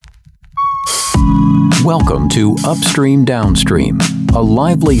Welcome to Upstream Downstream, a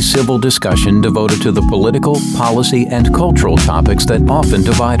lively civil discussion devoted to the political, policy, and cultural topics that often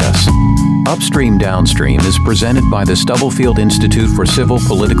divide us. Upstream Downstream is presented by the Stubblefield Institute for Civil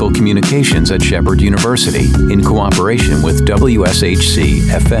Political Communications at Shepherd University in cooperation with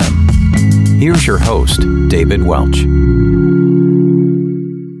WSHC-FM. Here's your host, David Welch.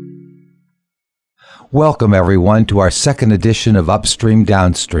 Welcome, everyone, to our second edition of Upstream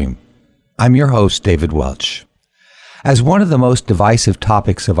Downstream. I'm your host, David Welch. As one of the most divisive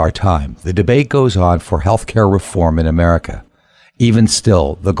topics of our time, the debate goes on for healthcare reform in America. Even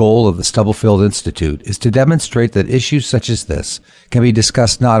still, the goal of the Stubblefield Institute is to demonstrate that issues such as this can be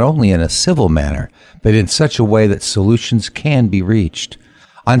discussed not only in a civil manner, but in such a way that solutions can be reached.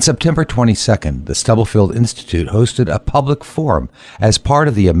 On September 22nd, the Stubblefield Institute hosted a public forum as part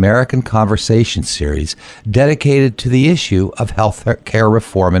of the American Conversation series dedicated to the issue of health care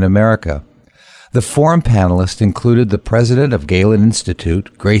reform in America. The forum panelists included the president of Galen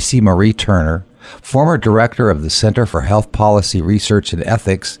Institute, Gracie Marie Turner, former director of the Center for Health Policy Research and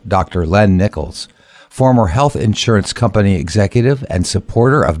Ethics, Dr. Len Nichols, former health insurance company executive and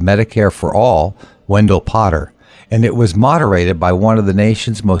supporter of Medicare for All, Wendell Potter, and it was moderated by one of the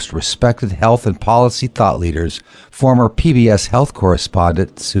nation's most respected health and policy thought leaders, former PBS health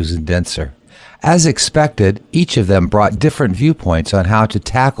correspondent Susan Dentzer. As expected, each of them brought different viewpoints on how to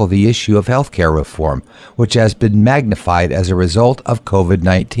tackle the issue of healthcare reform, which has been magnified as a result of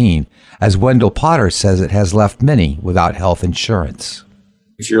COVID-19, as Wendell Potter says it has left many without health insurance.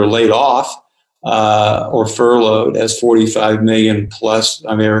 If you're laid off or furloughed, as 45 million plus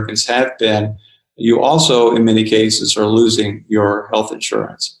Americans have been, you also, in many cases, are losing your health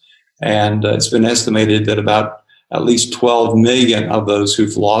insurance. And it's been estimated that about at least 12 million of those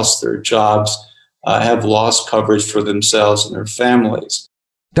who've lost their jobs have lost coverage for themselves and their families.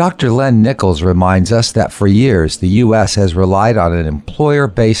 Dr. Len Nichols reminds us that for years, the U.S. has relied on an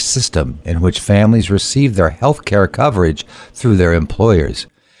employer-based system in which families receive their health care coverage through their employers.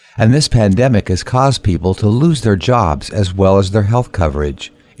 And this pandemic has caused people to lose their jobs as well as their health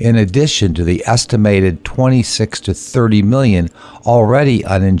coverage, in addition to the estimated 26 to 30 million already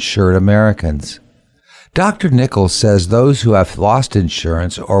uninsured Americans. Dr. Nichols says those who have lost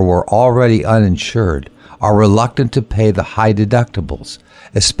insurance or were already uninsured are reluctant to pay the high deductibles,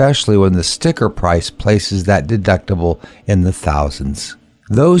 especially when the sticker price places that deductible in the thousands.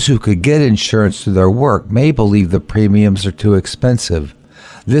 Those who could get insurance through their work may believe the premiums are too expensive.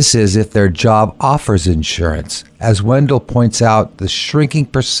 This is if their job offers insurance. As Wendell points out, the shrinking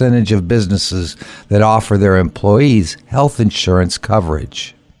percentage of businesses that offer their employees health insurance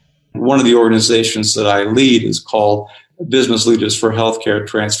coverage. One of the organizations that I lead is called Business Leaders for Healthcare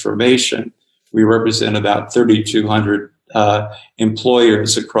Transformation. We represent about 3,200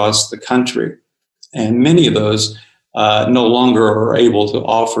 employers across the country. And many of those no longer are able to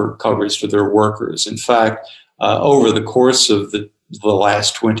offer coverage to their workers. In fact, over the course of the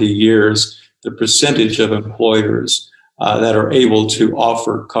last 20 years, the percentage of employers that are able to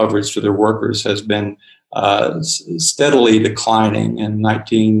offer coverage to their workers has been steadily declining. In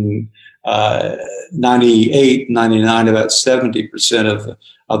 1998, 99, about 70%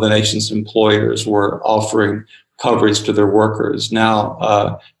 of the nation's employers were offering coverage to their workers.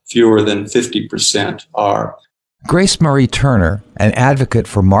 Now, fewer than 50% are. Grace Marie Turner, an advocate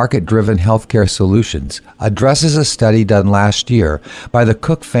for market-driven healthcare solutions, addresses a study done last year by the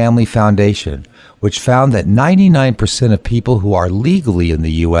Cook Family Foundation, which found that 99% of people who are legally in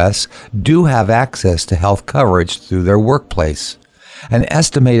the U.S. do have access to health coverage through their workplace. An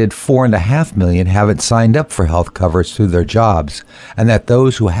estimated 4.5 million haven't signed up for health coverage through their jobs, and that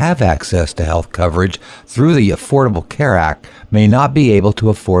those who have access to health coverage through the Affordable Care Act may not be able to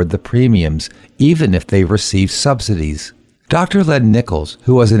afford the premiums, even if they receive subsidies. Dr. Len Nichols,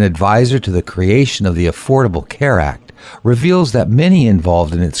 who was an advisor to the creation of the Affordable Care Act, reveals that many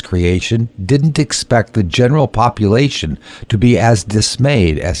involved in its creation didn't expect the general population to be as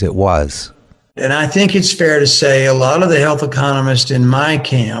dismayed as it was. And I think it's fair to say a lot of the health economists in my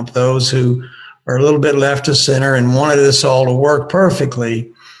camp, those who are a little bit left of center and wanted this all to work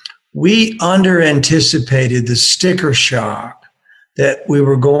perfectly, we under-anticipated the sticker shock that we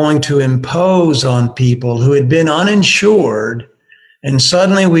were going to impose on people who had been uninsured. And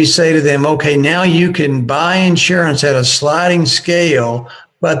suddenly we say to them, okay, now you can buy insurance at a sliding scale,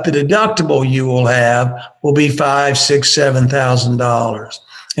 but the deductible you will have will be $5,000, $6,000, $7,000.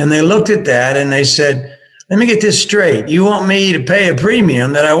 And they looked at that and they said, let me get this straight. You want me to pay a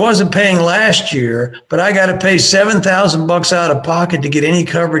premium that I wasn't paying last year, but I got to pay $7,000 out of pocket to get any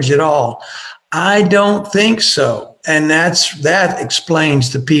coverage at all? I don't think so. And that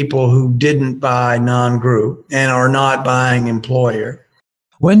explains the people who didn't buy non-group and are not buying employer.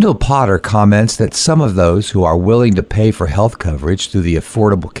 Wendell Potter comments that some of those who are willing to pay for health coverage through the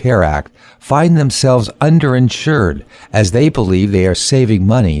Affordable Care Act find themselves underinsured, as they believe they are saving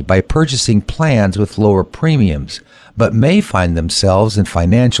money by purchasing plans with lower premiums, but may find themselves in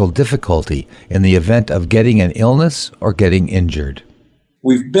financial difficulty in the event of getting an illness or getting injured.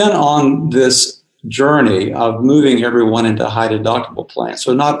 We've been on this journey of moving everyone into high deductible plans.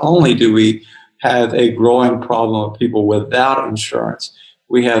 So not only do we have a growing problem of people without insurance,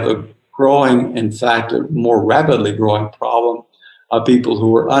 we have a growing, in fact, a more rapidly growing problem of people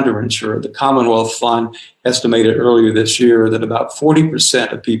who are underinsured. The Commonwealth Fund estimated earlier this year that about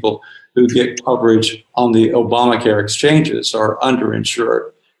 40% of people who get coverage on the Obamacare exchanges are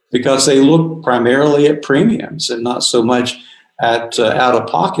underinsured because they look primarily at premiums and not so much at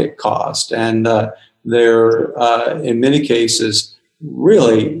out-of-pocket cost. And they're, in many cases,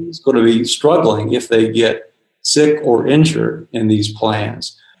 really going to be struggling if they get sick or injured in these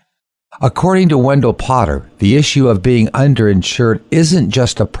plans. According to Wendell Potter, the issue of being underinsured isn't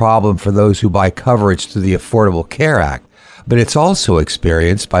just a problem for those who buy coverage through the Affordable Care Act, but it's also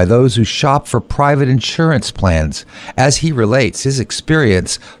experienced by those who shop for private insurance plans, as he relates his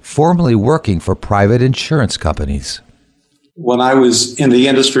experience formerly working for private insurance companies. When I was in the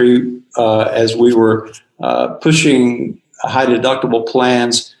industry, as we were pushing high deductible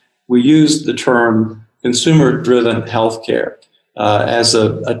plans, we used the term consumer-driven healthcare as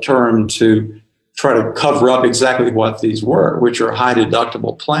a term to try to cover up exactly what these were, which are high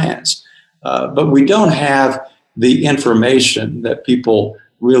deductible plans. But we don't have the information that people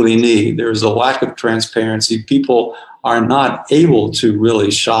really need. There's a lack of transparency. People are not able to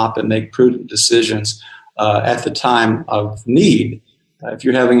really shop and make prudent decisions at the time of need. If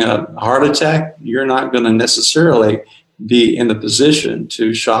you're having a heart attack, you're not going to necessarily be in the position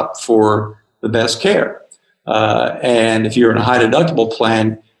to shop for the best care. And if you're in a high deductible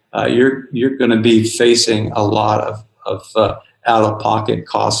plan, you're going to be facing a lot of out-of-pocket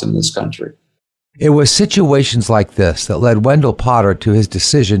costs in this country. It was situations like this that led Wendell Potter to his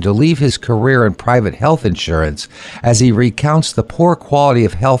decision to leave his career in private health insurance, as he recounts the poor quality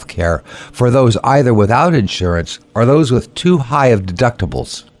of health care for those either without insurance or those with too high of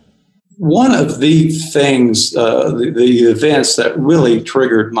deductibles. One of the things, the events that really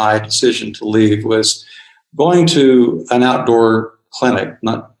triggered my decision to leave was going to an outdoor clinic,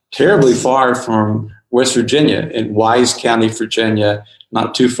 not terribly far from West Virginia, in Wise County, Virginia,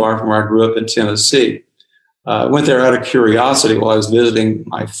 not too far from where I grew up in Tennessee. I went there out of curiosity while I was visiting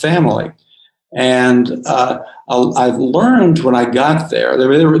my family. And I learned when I got there,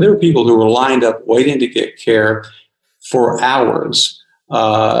 there were people who were lined up waiting to get care for hours.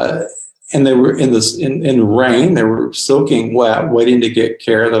 And they were in rain, they were soaking wet, waiting to get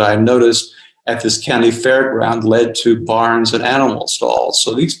care that I noticed at this county fairground led to barns and animal stalls.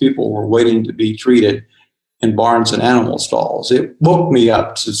 So these people were waiting to be treated in barns and animal stalls. It woke me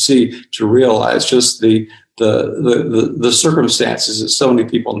up to realize just the circumstances that so many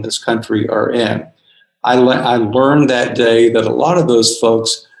people in this country are in. I learned that day that a lot of those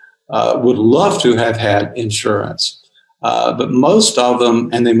folks would love to have had insurance, but most of them,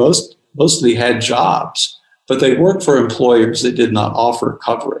 and they mostly had jobs, but they worked for employers that did not offer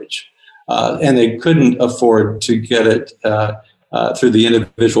coverage. And they couldn't afford to get it through the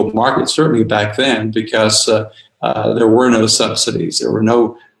individual market, certainly back then, because there were no subsidies. There were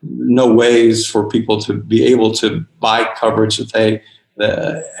no ways for people to be able to buy coverage that they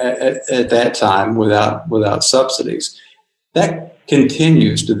at that time without subsidies. That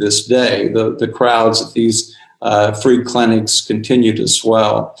continues to this day. The crowds at these free clinics continue to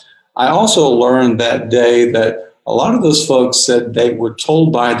swell. I also learned that day that a lot of those folks said they were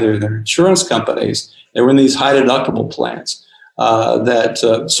told by their insurance companies, they were in these high deductible plans, that,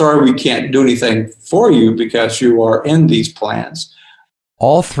 sorry, we can't do anything for you because you are in these plans.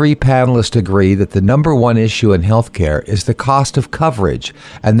 All three panelists agree that the number one issue in healthcare is the cost of coverage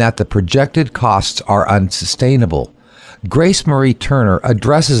and that the projected costs are unsustainable. Grace Marie Turner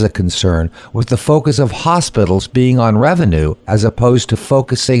addresses a concern with the focus of hospitals being on revenue as opposed to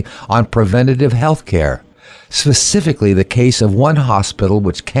focusing on preventative health care. Specifically, the case of one hospital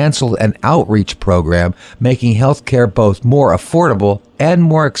which canceled an outreach program, making health care both more affordable and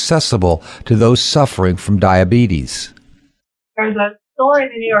more accessible to those suffering from diabetes. There's a story in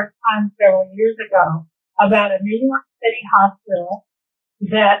the New York Times several years ago about a New York City hospital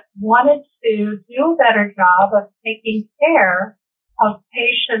that wanted to do a better job of taking care of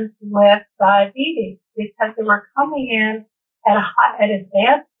patients with diabetes because they were coming in at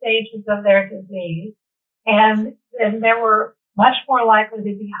advanced stages of their disease. and they were much more likely to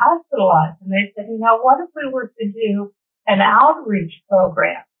be hospitalized. And they said, what if we were to do an outreach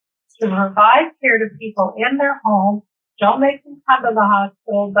program to provide care to people in their home, don't make them come to the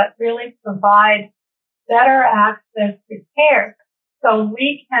hospital, but really provide better access to care so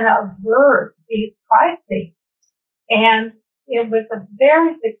we can avert these crises. And it was a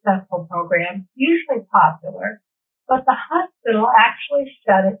very successful program, hugely popular, but the hospital actually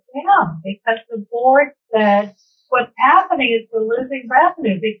shut it down because the board said what's happening is we're losing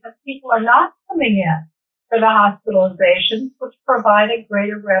revenue because people are not coming in for the hospitalizations, which provided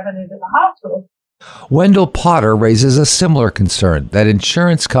greater revenue to the hospitals. Wendell Potter raises a similar concern that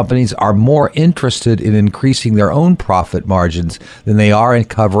insurance companies are more interested in increasing their own profit margins than they are in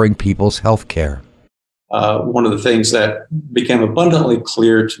covering people's health care. One of the things that became abundantly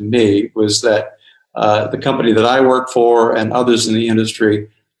clear to me was that the company that I work for and others in the industry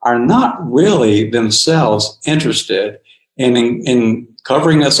are not really themselves interested in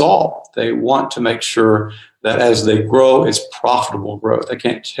covering us all. They want to make sure that as they grow, it's profitable growth. I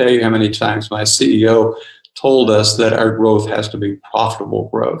can't tell you how many times my CEO told us that our growth has to be profitable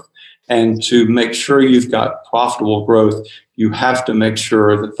growth. And to make sure you've got profitable growth, you have to make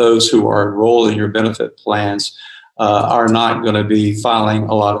sure that those who are enrolled in your benefit plans are not going to be filing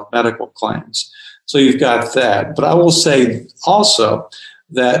a lot of medical claims. So you've got that. But I will say also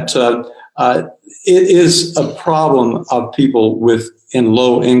that it is a problem of people in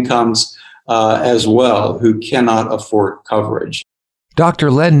low incomes as well who cannot afford coverage. Dr.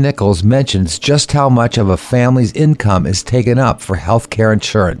 Len Nichols mentions just how much of a family's income is taken up for health care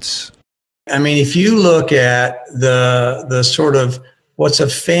insurance. I mean, if you look at the sort of what's a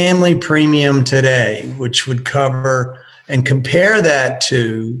family premium today, which would cover, and compare that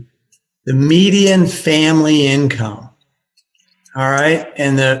to the median family income, all right?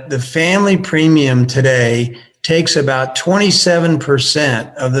 And the family premium today takes about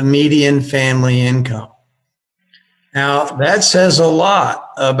 27% of the median family income. Now, that says a lot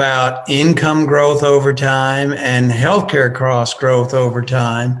about income growth over time and healthcare cost growth over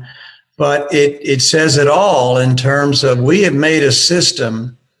time, but it says it all in terms of we have made a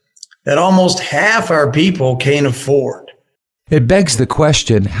system that almost half our people can't afford. It begs the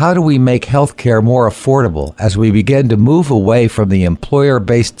question, how do we make healthcare more affordable as we begin to move away from the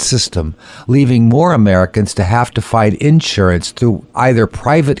employer-based system, leaving more Americans to have to find insurance through either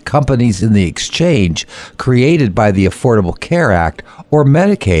private companies in the exchange created by the Affordable Care Act or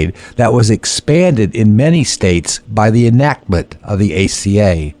Medicaid that was expanded in many states by the enactment of the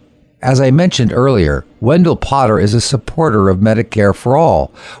ACA? As I mentioned earlier, Wendell Potter is a supporter of Medicare for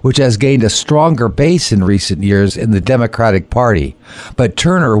All, which has gained a stronger base in recent years in the Democratic Party. But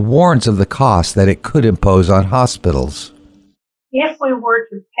Turner warns of the cost that it could impose on hospitals. If we were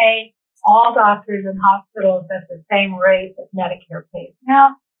to pay all doctors and hospitals at the same rate that Medicare pays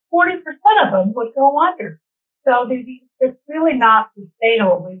now, 40% of them would go under. So it's really not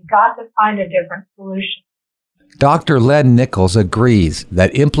sustainable. We've got to find a different solution. Dr. Len Nichols agrees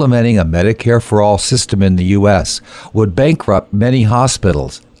that implementing a Medicare for All system in the U.S. would bankrupt many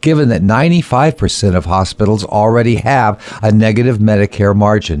hospitals, given that 95% of hospitals already have a negative Medicare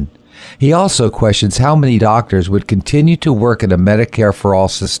margin. He also questions how many doctors would continue to work in a Medicare for All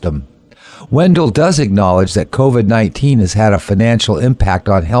system. Wendell does acknowledge that COVID-19 has had a financial impact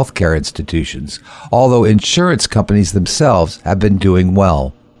on healthcare institutions, although insurance companies themselves have been doing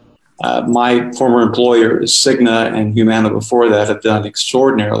well. My former employers, Cigna and Humana before that, have done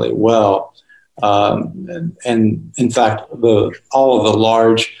extraordinarily well. And in fact, all of the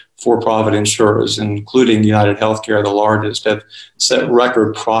large for-profit insurers, including United Healthcare, the largest, have set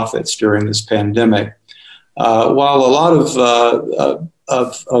record profits during this pandemic. While a lot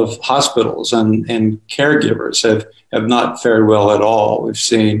of hospitals and caregivers have not fared well at all, we've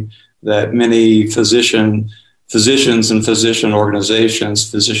seen that many physicians and physician organizations,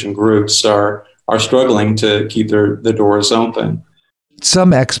 physician groups are struggling to keep the doors open.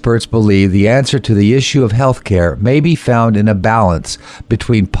 Some experts believe the answer to the issue of healthcare may be found in a balance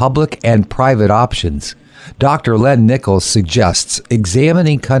between public and private options. Dr. Len Nichols suggests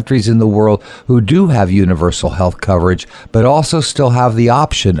examining countries in the world who do have universal health coverage, but also still have the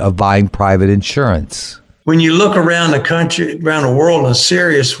option of buying private insurance. When you look around the world in a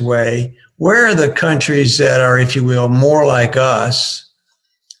serious way, where are the countries that are, if you will, more like us,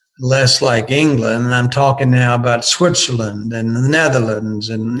 less like England? And I'm talking now about Switzerland and the Netherlands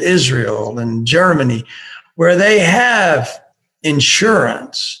and Israel and Germany, where they have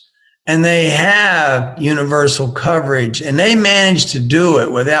insurance and they have universal coverage and they manage to do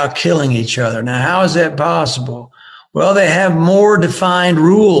it without killing each other. Now, how is that possible? Well, they have more defined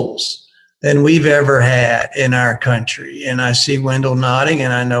rules than we've ever had in our country. And I see Wendell nodding,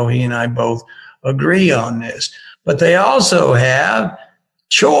 and I know he and I both agree on this. But they also have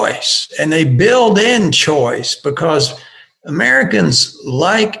choice, and they build in choice because Americans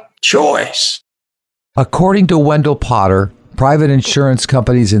like choice. According to Wendell Potter, private insurance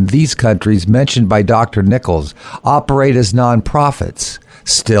companies in these countries mentioned by Dr. Nichols operate as nonprofits.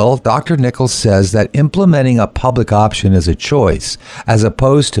 Still, Dr. Nichols says that implementing a public option as a choice, as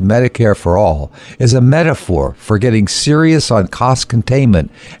opposed to Medicare for all, is a metaphor for getting serious on cost containment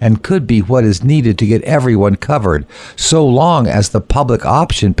and could be what is needed to get everyone covered, so long as the public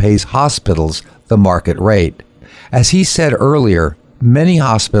option pays hospitals the market rate. As he said earlier, many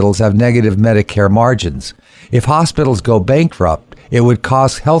hospitals have negative Medicare margins. If hospitals go bankrupt, it would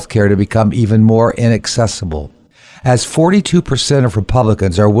cause healthcare to become even more inaccessible. As 42% of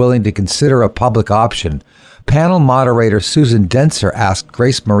Republicans are willing to consider a public option, panel moderator Susan Dentzer asked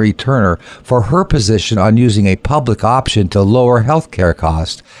Grace Marie Turner for her position on using a public option to lower healthcare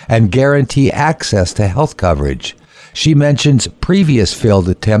costs and guarantee access to health coverage. She mentions previous failed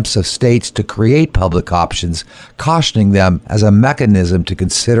attempts of states to create public options, cautioning them as a mechanism to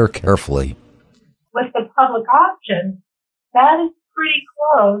consider carefully. With the public option, that is pretty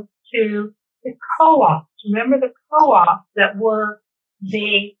close to the co-ops. Remember the co-ops that were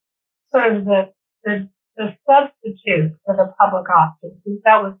the sort of the substitute for the public option. Since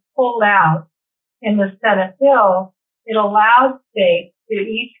that was pulled out in the Senate bill, it allowed states to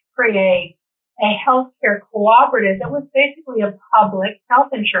each create a healthcare cooperative that was basically a public health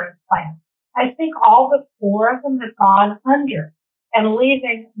insurance plan. I think all but 4 of them have gone under, and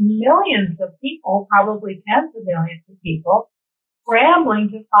leaving millions of people, probably tens of millions of people, scrambling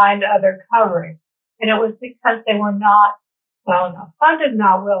to find other coverage. And it was because they were not well enough funded,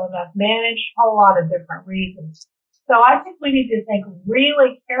 not well enough managed, a whole lot of different reasons. So I think we need to think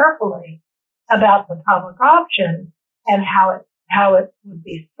really carefully about the public option and how it would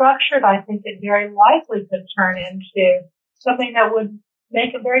be structured. I think it very likely could turn into something that would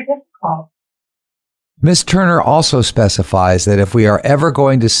make it very difficult. Ms. Turner also specifies that if we are ever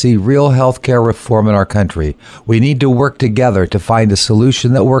going to see real health care reform in our country, we need to work together to find a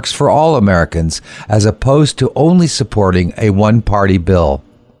solution that works for all Americans, as opposed to only supporting a one-party bill.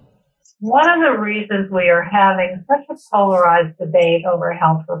 One of the reasons we are having such a polarized debate over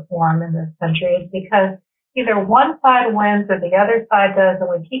health reform in this country is because either one side wins or the other side does, and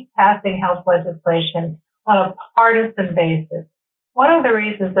we keep passing health legislation on a partisan basis. One of the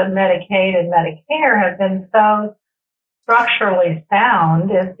reasons that Medicaid and Medicare have been so structurally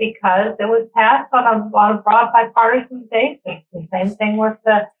sound is because it was passed on a broad bipartisan basis. The same thing with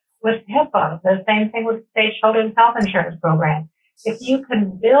HIPAA, the same thing with the state children's health insurance program. If you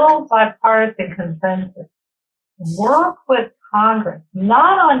can build bipartisan consensus, work with Congress,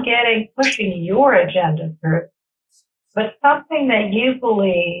 not on pushing your agenda through, but something that you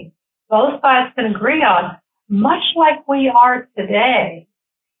believe both sides can agree on, much like we are today,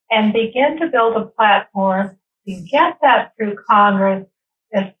 and begin to build a platform to get that through Congress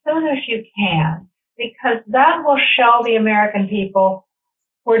as soon as you can, because that will show the American people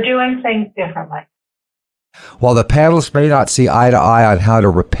we're doing things differently. While the panelists may not see eye to eye on how to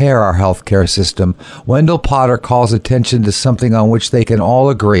repair our healthcare system, Wendell Potter calls attention to something on which they can all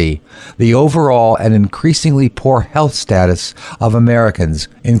agree: the overall and increasingly poor health status of Americans,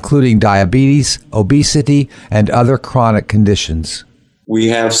 including diabetes, obesity, and other chronic conditions. We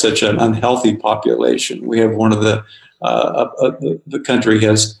have such an unhealthy population. We have one of our country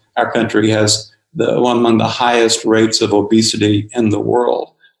has one among the highest rates of obesity in the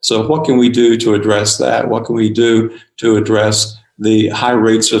world. So what can we do to address that? What can we do to address the high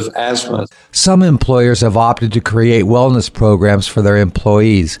rates of asthma? Some employers have opted to create wellness programs for their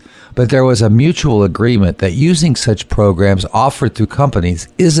employees, but there was a mutual agreement that using such programs offered through companies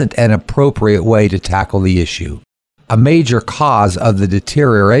isn't an appropriate way to tackle the issue. A major cause of the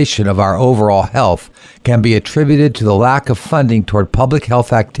deterioration of our overall health can be attributed to the lack of funding toward public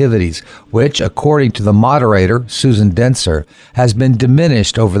health activities, which, according to the moderator, Susan Dentzer, has been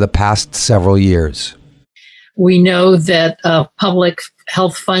diminished over the past several years. We know that public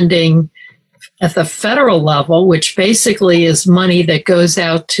health funding at the federal level, which basically is money that goes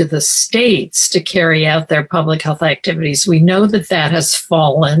out to the states to carry out their public health activities, we know that that has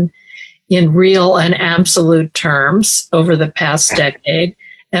fallen in real and absolute terms over the past decade.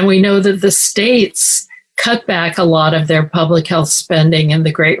 And we know that the states cut back a lot of their public health spending in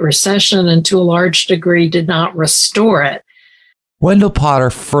the Great Recession and to a large degree did not restore it. Wendell Potter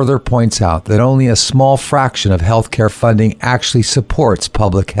further points out that only a small fraction of healthcare funding actually supports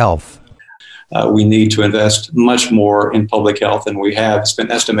public health. we need to invest much more in public health than we have. It's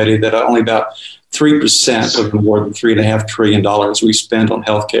been estimated that only about 3% of the more than $3.5 trillion we spend on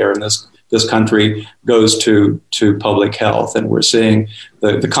healthcare in this country goes to public health, and we're seeing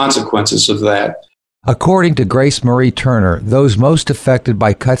the consequences of that. According to Grace Marie Turner, those most affected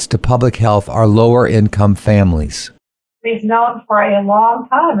by cuts to public health are lower-income families. We've known for a long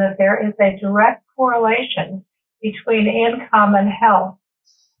time that there is a direct correlation between income and health.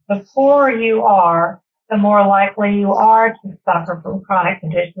 The poorer you are, the more likely you are to suffer from chronic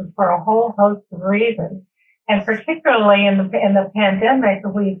conditions for a whole host of reasons. And particularly in the pandemic,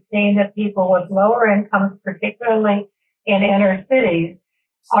 we've seen that people with lower incomes, particularly in inner cities,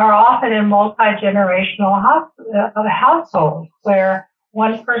 are often in multi-generational households where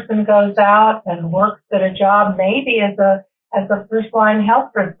one person goes out and works at a job maybe as a first-line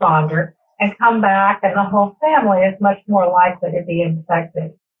health responder and come back, and the whole family is much more likely to be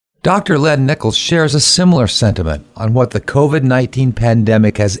infected. Dr. Len Nichols shares a similar sentiment on what the COVID-19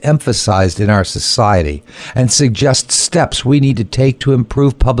 pandemic has emphasized in our society and suggests steps we need to take to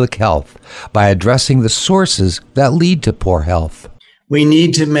improve public health by addressing the sources that lead to poor health. We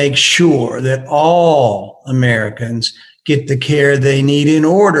need to make sure that all Americans get the care they need in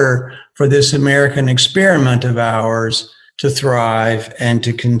order for this American experiment of ours to thrive and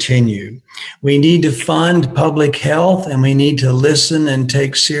to continue. We need to fund public health, and we need to listen and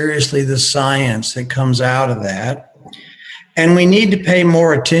take seriously the science that comes out of that. And we need to pay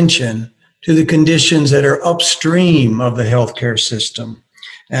more attention to the conditions that are upstream of the healthcare system.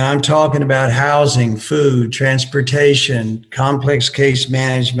 And I'm talking about housing, food, transportation, complex case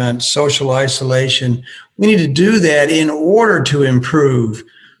management, social isolation. We need to do that in order to improve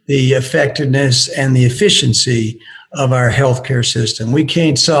the effectiveness and the efficiency of our healthcare system. We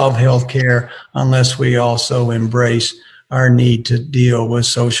can't solve healthcare unless we also embrace our need to deal with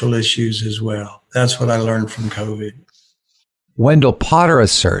social issues as well. That's what I learned from COVID. Wendell Potter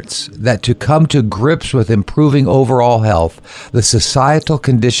asserts that to come to grips with improving overall health, the societal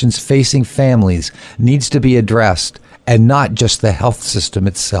conditions facing families needs to be addressed, and not just the health system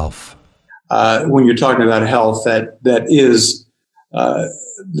itself. When you're talking about health, that is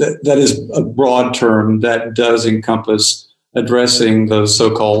a broad term that does encompass addressing those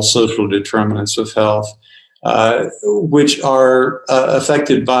so-called social determinants of health, which are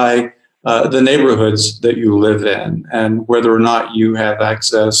affected by the neighborhoods that you live in, and whether or not you have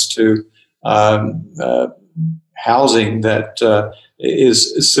access to housing that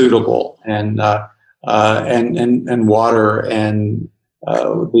is suitable, and water, and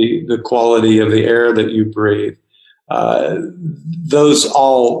the quality of the air that you breathe. Those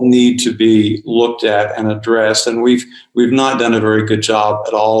all need to be looked at and addressed, and we've not done a very good job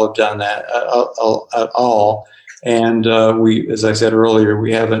at all of done that at all. And we, as I said earlier,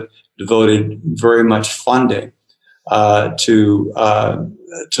 we haven't devoted very much funding to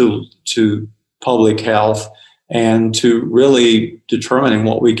public health and to really determining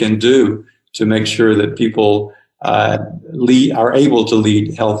what we can do to make sure that people are able to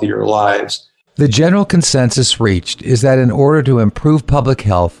lead healthier lives. The general consensus reached is that in order to improve public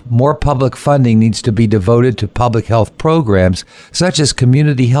health, more public funding needs to be devoted to public health programs such as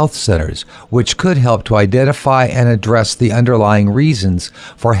community health centers, which could help to identify and address the underlying reasons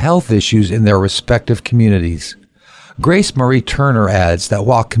for health issues in their respective communities. Grace Marie Turner adds that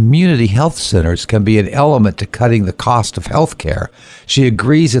while community health centers can be an element to cutting the cost of health care, she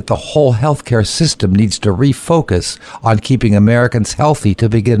agrees that the whole healthcare system needs to refocus on keeping Americans healthy to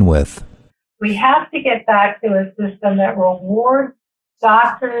begin with. We have to get back to a system that rewards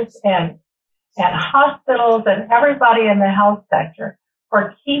doctors and hospitals and everybody in the health sector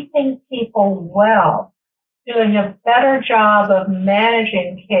for keeping people well, doing a better job of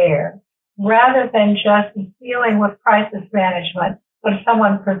managing care, rather than just dealing with crisis management when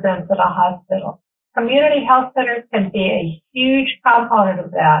someone presents at a hospital. Community health centers can be a huge component of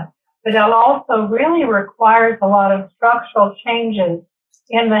that, but it also really requires a lot of structural changes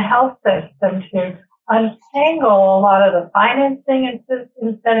in the health system to untangle a lot of the financing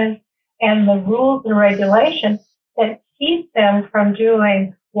incentives and the rules and regulations that keep them from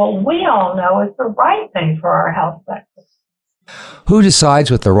doing what we all know is the right thing for our health sector. Who decides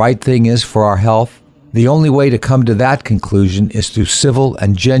what the right thing is for our health? The only way to come to that conclusion is through civil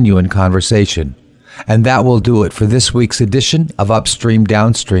and genuine conversation. And that will do it for this week's edition of Upstream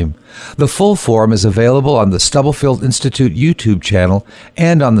Downstream. The full forum is available on the Stubblefield Institute YouTube channel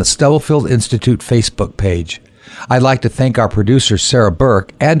and on the Stubblefield Institute Facebook page. I'd like to thank our producer, Sarah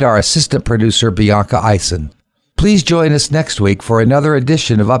Burke, and our assistant producer, Bianca Ison. Please join us next week for another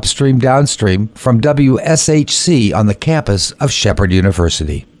edition of Upstream Downstream from WSHC on the campus of Shepherd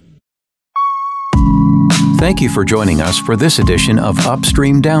University. Thank you for joining us for this edition of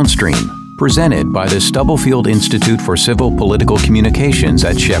Upstream Downstream, presented by the Stubblefield Institute for Civil Political Communications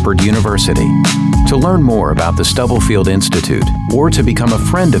at Shepherd University. To learn more about the Stubblefield Institute or to become a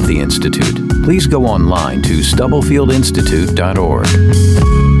friend of the Institute, please go online to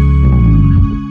stubblefieldinstitute.org.